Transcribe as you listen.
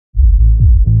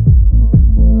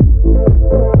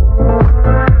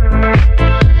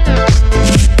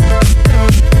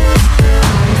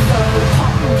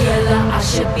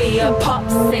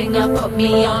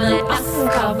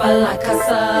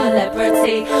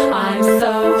I'm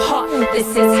so hot, this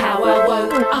is how I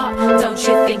woke up. Don't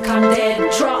you think I'm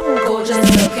dead drop? Gorgeous,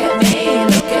 look at me,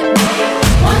 look at me.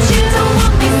 Want you don't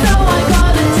want me, so I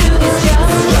gotta do this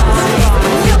just right.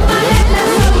 You're my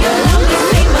headless, so you'll only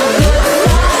see my good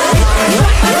side.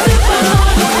 Rock my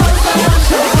supermodel pose, but I'm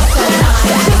so hot tonight.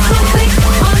 Just one click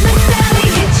on the celly,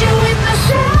 hit you with my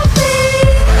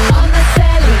selfie. On the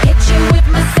celly, hit you with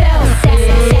my selfie.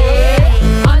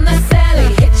 On the celly,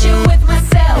 hit you with my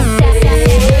selfie.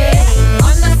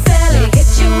 On the celly,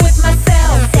 hit you with my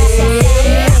selfie.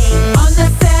 On the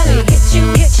celly, hit you,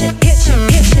 hit you, hit you,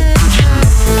 hit you.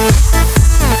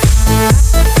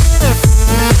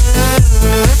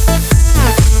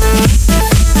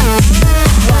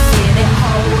 One minute,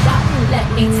 hold up, let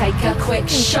me take a quick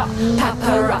shot.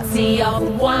 Paparazzi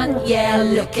on one, yeah,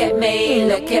 look at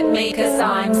me, cause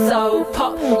I'm so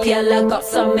popular. Got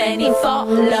so many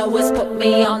followers, put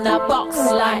me on the box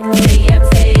like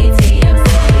TMZ.